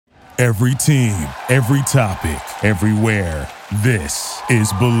Every team, every topic, everywhere. This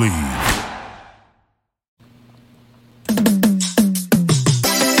is Believe.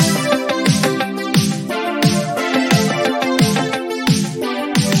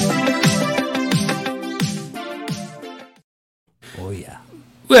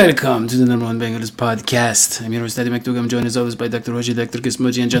 Welcome to the number one Bengals podcast. I'm your host, Eddie McDougall. I'm joined as always by Dr. Hoji, Dr.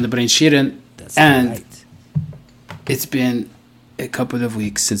 Gizmoji, and John the Brain Sheeran. Right. It's been a couple of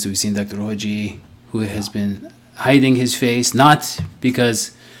weeks since we've seen Dr. Hoji, who has been hiding his face, not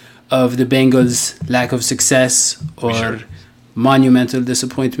because of the Bengals' lack of success or monumental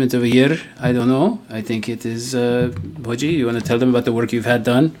disappointment of a year. I don't know. I think it is, Hoji, you want to tell them about the work you've had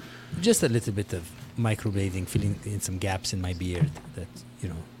done? Just a little bit of microblading, filling in some gaps in my beard that,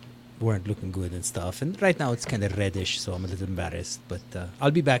 weren't looking good and stuff. And right now it's kind of reddish, so I'm a little embarrassed. But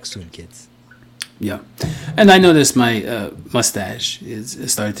I'll be back soon, kids. Yeah. And I noticed my mustache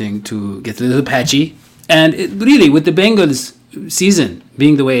is starting to get a little patchy. And really, with the Bengals season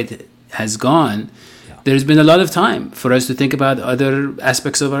being the way it has gone, there's been a lot of time for us to think about other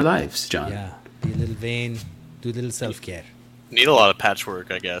aspects of our lives, John. Yeah. Be a little vain, do a little self-care. Need a lot of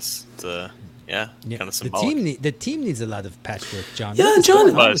patchwork, I guess. Kind of symbolic. The team needs a lot of patchwork, John. Yeah,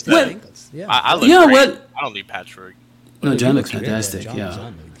 John. I look great. I don't need patchwork. No, John looks fantastic.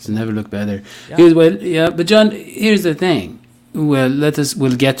 He's never looked better. But John, here's the thing.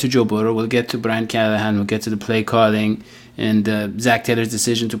 We'll get to Joe Burrow. We'll get to Brian Callahan. We'll get to the play calling and Zac Taylor's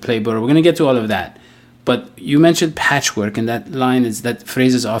decision to play Burrow. We're going to get to all of that. But you mentioned patchwork, and that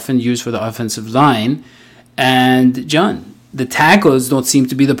phrase is often used for the offensive line. And John, the tackles don't seem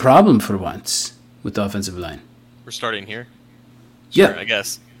to be the problem for once with the offensive line. We're starting here. Sure, I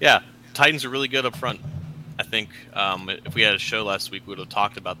guess. Yeah, Titans are really good up front. I think if we had a show last week, we would have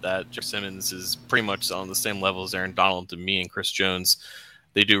talked about that. Jeff Simmons is pretty much on the same level as Aaron Donald to me and Chris Jones.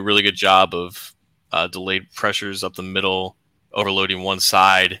 They do a really good job of delayed pressures up the middle, overloading one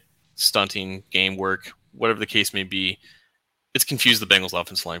side, stunting game work, whatever the case may be. It's confused the Bengals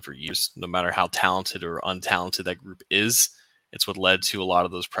offensive line for years, no matter how talented or untalented that group is. It's what led to a lot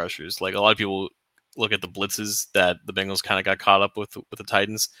of those pressures. Like, a lot of people look at the blitzes that the Bengals kind of got caught up with the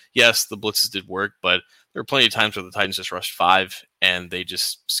Titans. Yes, the blitzes did work, but there were plenty of times where the Titans just rushed 5 and they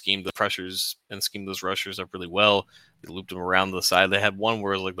just schemed the pressures and schemed those rushers up really well. They looped them around the side. They had one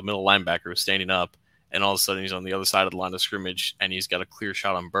where it was like the middle linebacker was standing up, and all of a sudden he's on the other side of the line of scrimmage and he's got a clear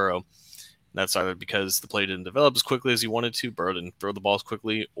shot on Burrow. And that's either because the play didn't develop as quickly as he wanted to, Burrow didn't throw the ball as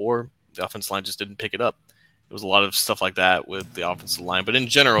quickly, or the offensive line just didn't pick it up. There was a lot of stuff like that with the offensive line. But in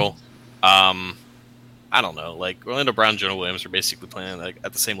general, I don't know. Like, Orlando Brown and Jonah Williams are basically playing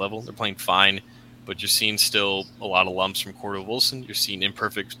at the same level. They're playing fine, but you're seeing still a lot of lumps from Cordell Wilson. You're seeing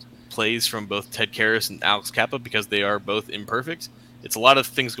imperfect plays from both Ted Karras and Alex Kappa because they are both imperfect. It's a lot of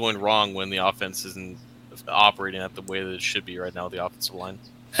things going wrong when the offense isn't operating at the way that it should be right now with the offensive line.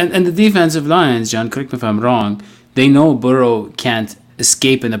 And the defensive lines, John, correct me if I'm wrong, they know Burrow can't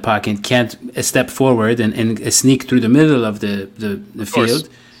escape in the pocket, can't step forward and sneak through the middle of the field.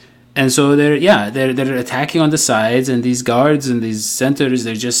 And so they're attacking on the sides, and these guards and these centers,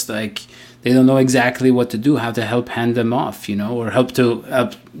 they're just like, they don't know exactly what to do, how to help hand them off, or help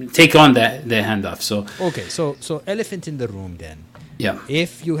take on the handoff. So okay, so elephant in the room then. Yeah.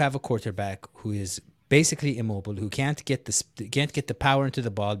 If you have a quarterback who is basically immobile, who can't get the power into the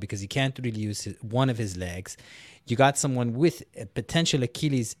ball because he can't really use one of his legs, you got someone with a potential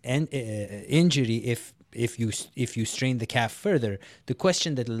Achilles injury if you strain the calf further. The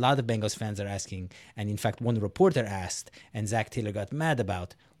question that a lot of Bengals fans are asking, and in fact one reporter asked, and Zac Taylor got mad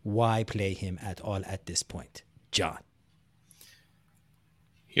about, why play him at all at this point? John.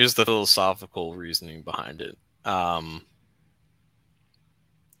 Here's the philosophical reasoning behind it.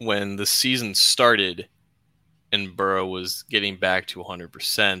 When the season started and Burrow was getting back to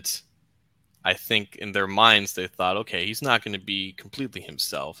 100%, I think in their minds they thought, okay, he's not going to be completely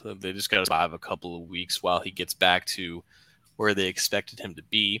himself. They just got to survive a couple of weeks while he gets back to where they expected him to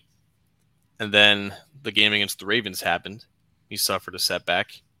be. And then the game against the Ravens happened. He suffered a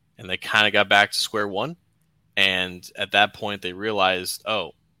setback, and they kind of got back to square one. And at that point, they realized,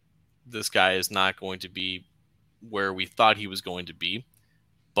 oh, this guy is not going to be where we thought he was going to be.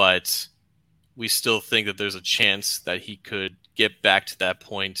 But we still think that there's a chance that he could get back to that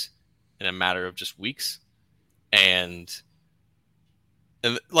point in a matter of just weeks. And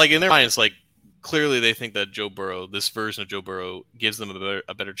like, in their minds, like, clearly they think that Joe Burrow, this version of Joe Burrow, gives them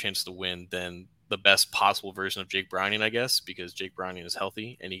a better chance to win than the best possible version of Jake Browning, I guess, because Jake Browning is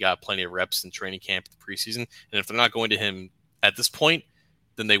healthy and he got plenty of reps in training camp the preseason. And if they're not going to him at this point,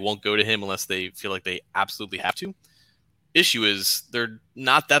 then they won't go to him unless they feel like they absolutely have to. issue is they're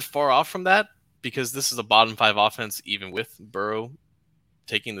not that far off from that because this is a bottom 5 offense, even with Burrow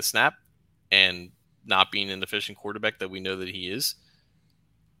taking the snap and not being an efficient quarterback that we know that he is.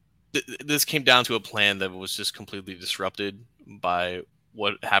 This came down to a plan that was just completely disrupted by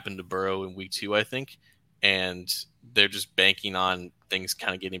what happened to Burrow in week 2, I think. And they're just banking on things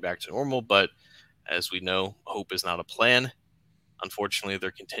kind of getting back to normal. But as we know, hope is not a plan. Unfortunately,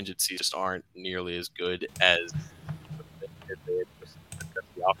 their contingencies just aren't nearly as good as the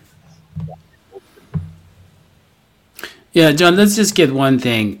offense. Yeah, John, let's just get one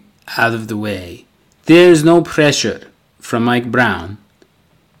thing out of the way. There's no pressure from Mike Brown.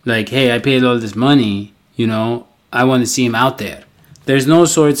 Like, hey, I paid all this money, I want to see him out there. There's no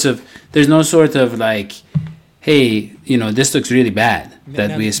sort of like, hey, this looks really bad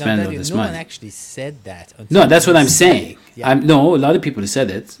that we spend all this money. No one actually said that. No, that's what I'm saying. Yeah. No, a lot of people have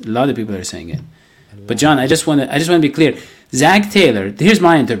said it. A lot of people are saying it. But John, I just want to be clear. Zac Taylor, here's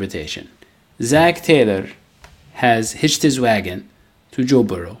my interpretation. Zac Taylor has hitched his wagon to Joe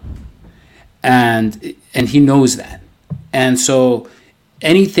Burrow, and he knows that. And so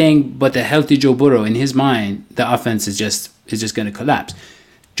anything but a healthy Joe Burrow, in his mind, the offense is just going to collapse.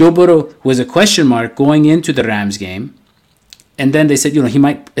 Joe Burrow was a question mark going into the Rams game, and then they said, he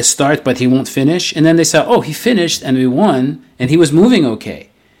might start, but he won't finish. And then they said, oh, he finished, and we won, and he was moving okay.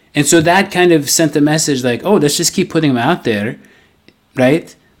 And so that kind of sent a message like, oh, let's just keep putting him out there,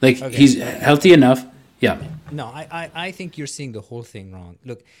 right? Like, okay, he's healthy enough. Yeah. No, I think you're seeing the whole thing wrong.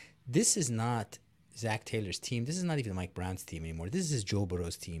 Look, this is not Zac Taylor's team. This is not even Mike Brown's team anymore. This is Joe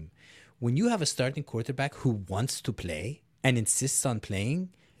Burrow's team. When you have a starting quarterback who wants to play and insists on playing,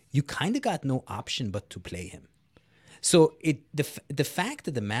 you kind of got no option but to play him. So the fact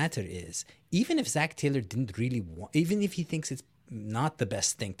of the matter is, even if Zac Taylor didn't really want, even if he thinks it's not the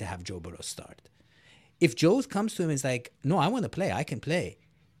best thing to have Joe Burrow start, if Joe comes to him and is like, no, I want to play, I can play,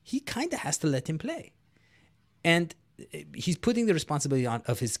 he kind of has to let him play. And he's putting the responsibility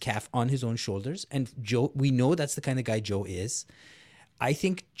of his calf on his own shoulders. And Joe, we know that's the kind of guy Joe is. I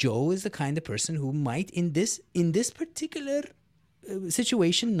think Joe is the kind of person who might, in this particular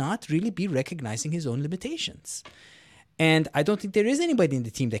situation, not really be recognizing his own limitations. And I don't think there is anybody in the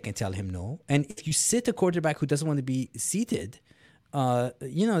team that can tell him no. And if you sit a quarterback who doesn't want to be seated,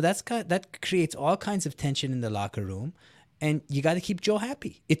 that creates all kinds of tension in the locker room. And you got to keep Joe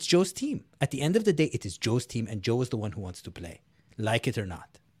happy. It's Joe's team. At the end of the day, it is Joe's team, and Joe is the one who wants to play, like it or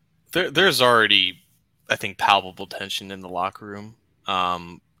not. There's already, I think, palpable tension in the locker room,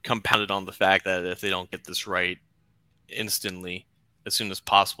 compounded on the fact that if they don't get this right instantly, as soon as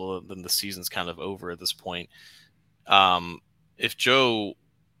possible, then the season's kind of over at this point. If Joe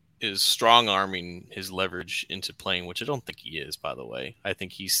is strong-arming his leverage into playing, which I don't think he is, by the way. I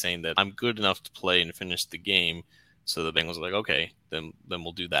think he's saying that I'm good enough to play and finish the game. So the Bengals are like, okay, then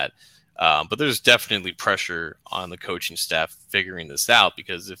we'll do that. But there's definitely pressure on the coaching staff figuring this out,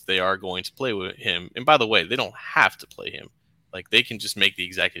 because if they are going to play with him, and by the way, they don't have to play him. Like, they can just make the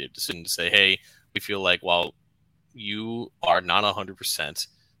executive decision to say, hey, we feel like while you are not 100%,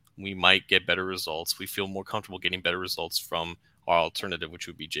 we might get better results. We feel more comfortable getting better results from our alternative, which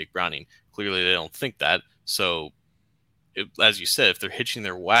would be Jake Browning. Clearly, they don't think that. So, as you said, if they're hitching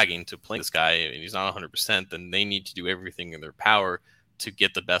their wagon to play this guy and he's not 100%, then they need to do everything in their power to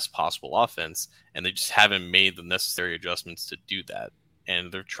get the best possible offense. And they just haven't made the necessary adjustments to do that.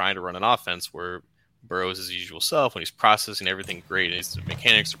 And they're trying to run an offense where Burrow is his usual self when he's processing everything great and his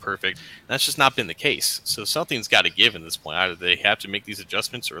mechanics are perfect. And that's just not been the case. So something's got to give in this point. Either they have to make these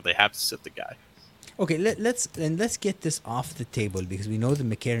adjustments or they have to sit the guy. Okay, let's get this off the table, because we know the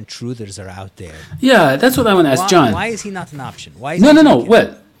McCarron truthers are out there. Yeah, that's what I want to ask John. Why is he not an option? Why is No.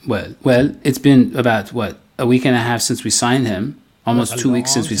 Well, it's been about, a week and a half since we signed him. Almost 2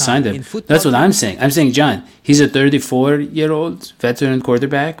 weeks since we signed him. That's what I'm saying. I'm saying, John, he's a 34-year-old veteran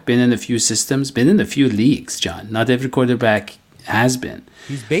quarterback, been in a few systems, been in a few leagues, John. Not every quarterback has been.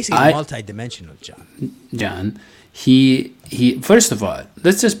 He's basically multi-dimensional, John. John, he first of all,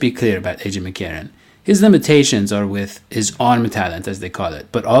 let's just be clear about AJ McCarron. His limitations are with his arm talent, as they call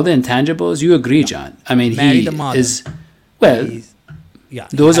it. But all the intangibles, you agree, John. I mean, that's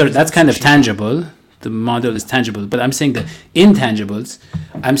kind of tangible. The model is tangible. But I'm saying the intangibles,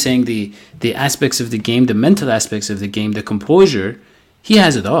 I'm saying the aspects of the game, the mental aspects of the game, the composure, he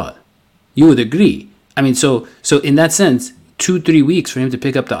has it all. You would agree. I mean, so in that sense, 2-3 weeks for him to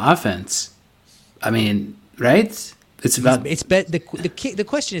pick up the offense, I mean, right? The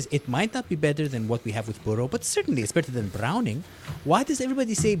question is, it might not be better than what we have with Burrow, but certainly it's better than Browning. Why does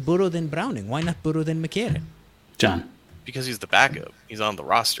everybody say Burrow than Browning? Why not Burrow than McCarron? John, Because he's the backup. He's on the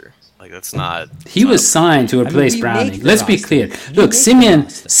roster. Like, that's not. He was signed to replace Browning. Let's be clear. Look,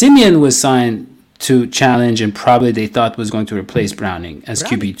 Simeon was signed to challenge and probably they thought was going to replace Browning as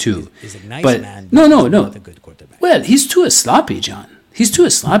QB2. He's a nice but man. No. Not a good quarterback. Well, he's too sloppy, John. He's too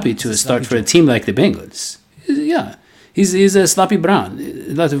sloppy to start for a team like the Bengals. Yeah. He's a sloppy Brown.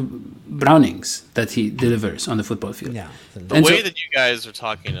 A lot of Brownings that he delivers on the football field. Yeah. The way that you guys are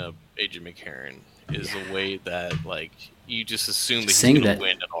talking to AJ McCarron is a way that, like, you just assume that he's going to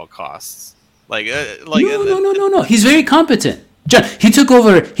win at all costs. No. He's very competent. John, he took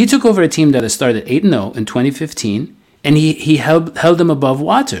over a team that had started 8-0 in 2015, and he held them above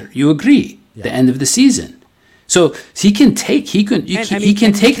water. You agree? Yeah. The end of the season. So he can take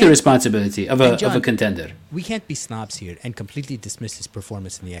the responsibility of a contender. We can't be snobs here and completely dismiss his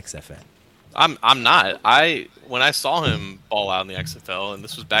performance in the XFL. I'm not. When I saw him ball out in the XFL, and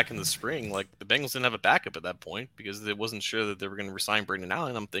this was back in the spring, like, the Bengals didn't have a backup at that point because they wasn't sure that they were going to resign Brandon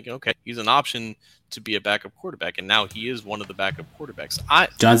Allen. I'm thinking, okay, he's an option to be a backup quarterback, and now he is one of the backup quarterbacks.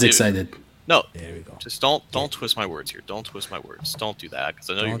 John's excited. No, there we go. Just don't twist my words here. Don't twist my words. Don't do that because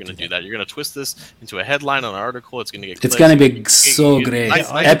I know you're going to do that. You're going to twist this into a headline on an article. It's going to get. It's going to be so great.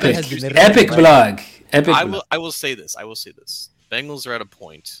 Epic blog. I will say this. Bengals are at a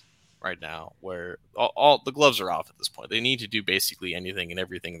point right now where all the gloves are off at this point. They need to do basically anything and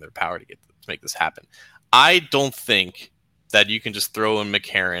everything in their power to make this happen. I don't think that you can just throw in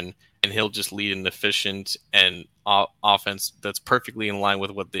McCarron and he'll just lead an efficient and offense that's perfectly in line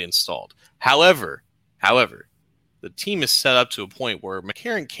with what they installed. However, the team is set up to a point where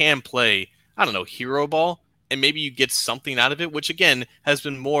McCarron can play, I don't know, hero ball, and maybe you get something out of it, which again has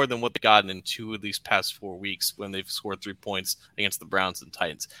been more than what they've gotten in 2 of these past 4 weeks when they've scored 3 points against the Browns and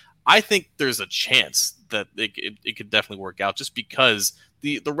Titans. I think there's a chance that it could definitely work out just because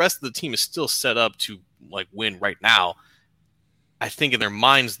the rest of the team is still set up to, like, win right now. I think in their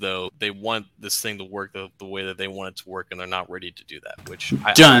minds, though, they want this thing to work the way that they want it to work, and they're not ready to do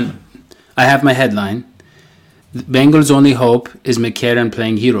that. John, I have my headline. Bengals' only hope is McCarron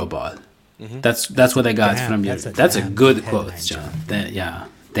playing hero ball. Mm-hmm. That's what I got from you. That's a good quote, John.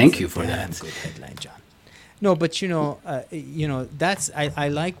 Thank you for that. Good headline, John. No, but that's I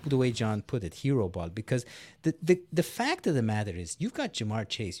like the way John put it, hero ball, because the fact of the matter is you've got Jamar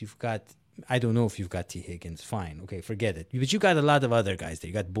Chase, you've got, I don't know if you've got T. Higgins, fine, okay, forget it. But you got a lot of other guys there.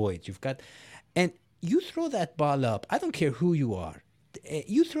 You got Boyd, and you throw that ball up. I don't care who you are.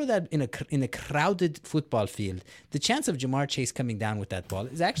 You throw that in a crowded football field. The chance of Jamar Chase coming down with that ball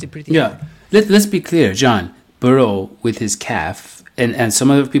is actually pretty high. Let's be clear, John. Burrow with his calf, and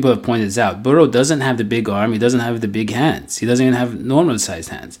some other people have pointed this out, Burrow doesn't have the big arm. He doesn't have the big hands. He doesn't even have normal-sized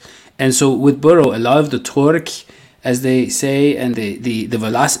hands. And so with Burrow, a lot of the torque, as they say, and the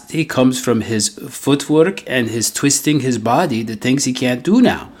velocity comes from his footwork and his twisting his body, the things he can't do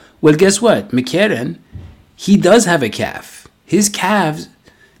now. Well, guess what? McCarron, he does have a calf. His calves,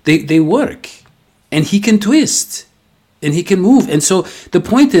 they work. And he can twist. And he can move. And so the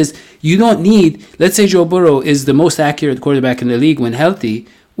point is, you don't need, let's say Joe Burrow is the most accurate quarterback in the league when healthy.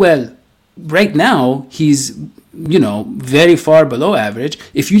 Well, right now, he's, very far below average.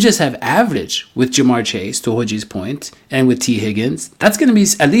 If you just have average with Jamar Chase, to Hoji's point, and with T. Higgins, that's going to be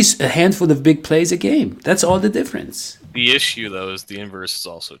at least a handful of big plays a game. That's all the difference. The issue, though, is the inverse is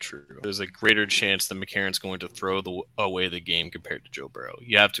also true. There's a greater chance that McCarron's going to throw away the game compared to Joe Burrow.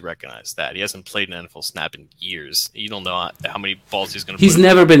 You have to recognize that. He hasn't played an NFL snap in years. You don't know how many balls he's going to He's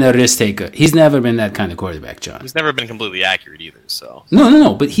never been a risk taker. He's never been that kind of quarterback, John. He's never been completely accurate either, so.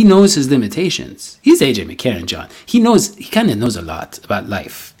 No, but he knows his limitations. He's AJ McCarron, John. He kind of knows a lot about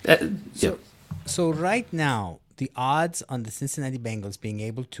life. So right now, the odds on the Cincinnati Bengals being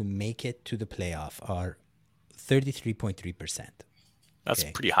able to make it to the playoff are 33.3%. That's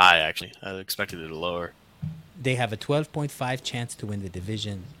pretty high, actually. I expected it lower. They have a 12.5 chance to win the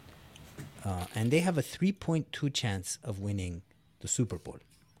division, and they have a 3.2 chance of winning the Super Bowl.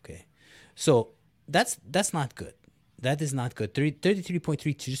 Okay, so that's not good. That is not good.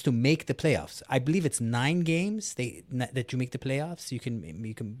 33.3 just to make the playoffs. I believe it's 9 games that you make the playoffs. You can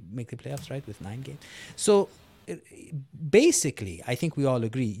make the playoffs, right, with 9 games. So basically, I think we all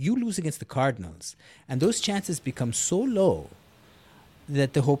agree, you lose against the Cardinals, and those chances become so low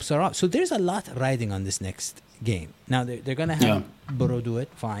that the hopes are off. So there's a lot riding on this next game. Now, they're going to have Burrow do it,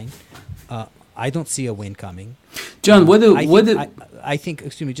 fine. I don't see a win coming. John, I think,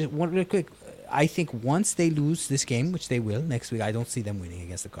 excuse me, just one real quick. I think once they lose this game, which they will next week, I don't see them winning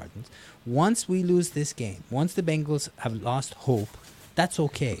against the Cardinals. Once we lose this game, once the Bengals have lost hope, that's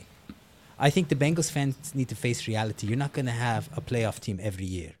okay. I think the Bengals fans need to face reality. You're not going to have a playoff team every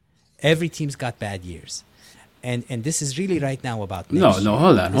year. Every team's got bad years. And this is really right now about No, next year.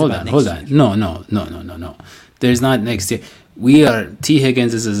 hold on. No. There's not next year. T.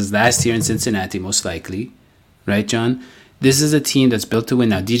 Higgins is his last year in Cincinnati, most likely. Right, John? This is a team that's built to win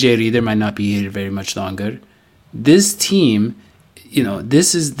now. DJ Reader might not be here very much longer. This team,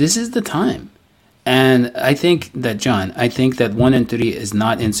 this is the time. And I think that, John, 1-3 is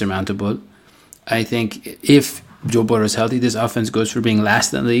not insurmountable. I think if Joe Burrow is healthy, this offense goes from being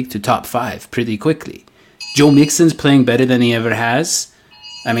last in the league to top 5 pretty quickly. Joe Mixon's playing better than he ever has.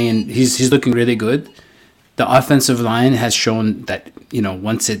 I mean, he's looking really good. The offensive line has shown that,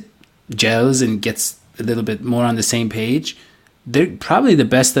 once it gels and gets a little bit more on the same page, they're probably the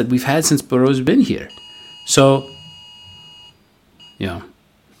best that we've had since Burrow's been here. So,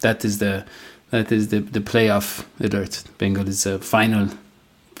 that is the playoff alert. Bengals is a final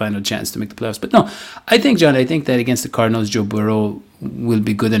chance to make the playoffs. But no, I think, John, that against the Cardinals, Joe Burrow will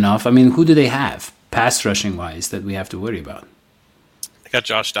be good enough. I mean, who do they have pass rushing wise that we have to worry about? They got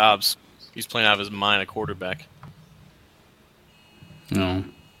Josh Dobbs. He's playing out of his mind at quarterback. No.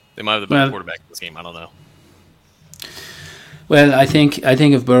 They might have the best quarterback in this game. I don't know. Well, I think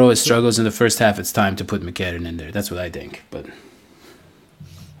if Burrow struggles in the first half, it's time to put McCarron in there. That's what I think. But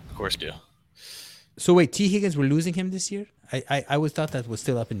of course, do. So wait, T. Higgins, we're losing him this year? I always thought that was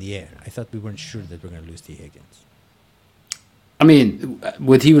still up in the air. I thought we weren't sure that we're going to lose T. Higgins. I mean,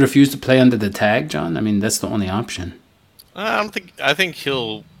 would he refuse to play under the tag, John? I mean, that's the only option. I think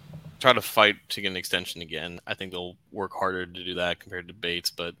he'll try to fight to get an extension again. I think they'll work harder to do that compared to Bates.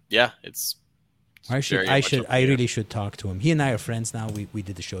 But yeah, I really should talk to him. He and I are friends now. We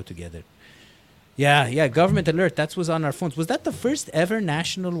did the show together. Yeah. Government alert. That was on our phones. Was that the first ever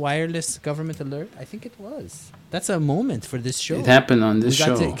national wireless government alert? I think it was. That's a moment for this show. It happened on this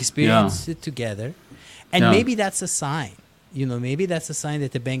show. We got to experience it together. And maybe that's a sign. Maybe that's a sign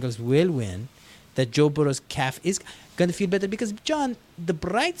that the Bengals will win, that Joe Burrow's calf is going to feel better. Because, John, the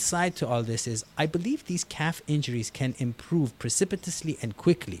bright side to all this is I believe these calf injuries can improve precipitously and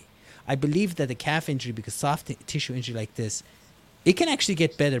quickly. I believe that a calf injury, because soft tissue injury like this, it can actually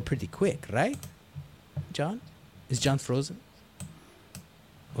get better pretty quick, right? John? Is John frozen?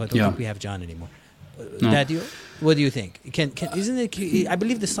 Oh, I don't think we have John anymore. No. Dadio, what do you think? Isn't it? I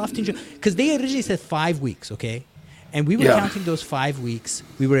believe the soft injury, because they originally said 5 weeks, okay? And we were counting those 5 weeks.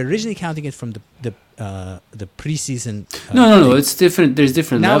 We were originally counting it from the preseason. No. It's different. There's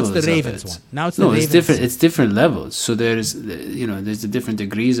different now levels. Now it's the Ravens one. Now it's the Ravens. It's different. It's different levels. So there's the different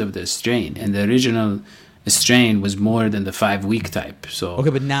degrees of the strain, and the original strain was more than the 5 week type. So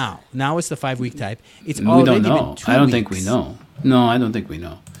okay, but now it's the 5 week type. It's we already don't know. been 2 I don't weeks. think we know. No, I don't think we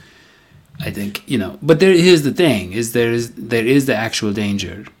know. I think but here's the thing: there is the actual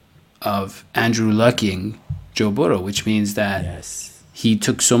danger of Andrew Lucking Joe Burrow, which means that he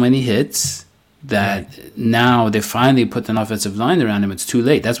took so many hits that now they finally put an offensive line around him. It's too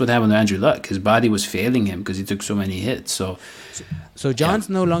late. That's what happened to Andrew Luck. His body was failing him because he took so many hits. So John's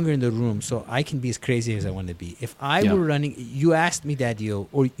no longer in the room, so I can be as crazy as I want to be. If I were running, you asked me, Daddio,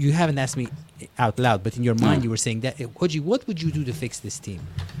 or you haven't asked me out loud, but in your mind you were saying that, Hoji, what would you do to fix this team?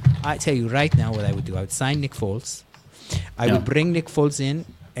 I tell you right now what I would do. I would sign Nick Foles. I would bring Nick Foles in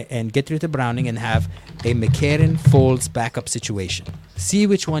and get rid of Browning and have a McCarron-Foles backup situation. See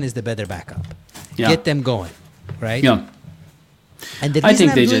which one is the better backup. Get them going, right? Yeah. And the reason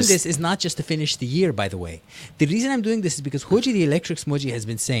I'm doing this is not just to finish the year, by the way. The reason I'm doing this is because Hoji the Electric Smoji has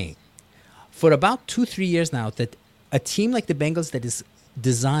been saying for about 2-3 years now that a team like the Bengals that is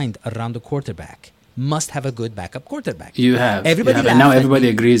designed around the quarterback must have a good backup quarterback. Everybody and now everybody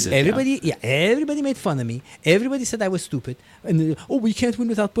agrees it. Everybody made fun of me. Everybody said I was stupid. And we can't win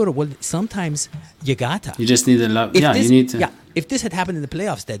without Burrow. Well, sometimes you gotta. You just need a lot. You need to. Yeah, if this had happened in the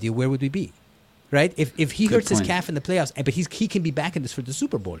playoffs that year, where would we be? Right? If he hurts his calf in the playoffs, but he can be back in this for the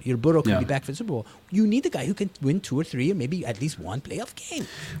Super Bowl. Your Burrow can be back for the Super Bowl. You need a guy who can win 2 or 3 or maybe at least one playoff game.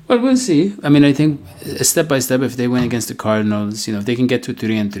 Well, we'll see. I mean, I think step by step, if they win against the Cardinals, if they can get to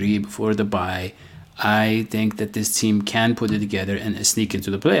 3-3 before the bye, I think that this team can put it together and sneak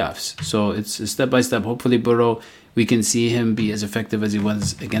into the playoffs. So it's a step by step. Hopefully, Burrow, we can see him be as effective as he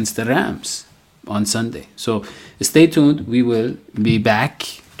was against the Rams on Sunday. So stay tuned. We will be back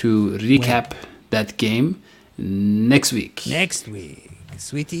to recap that game next week.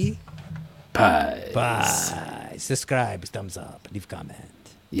 Sweetie. Bye. Subscribe, thumbs up, leave comment.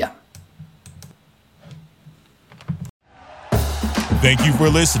 Yeah. Thank you for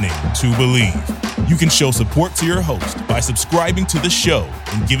listening to Believe. You can show support to your host by subscribing to the show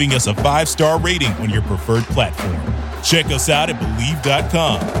and giving us a 5-star rating on your preferred platform. Check us out at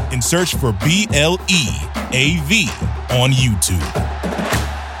Believe.com and search for BLEAV on YouTube.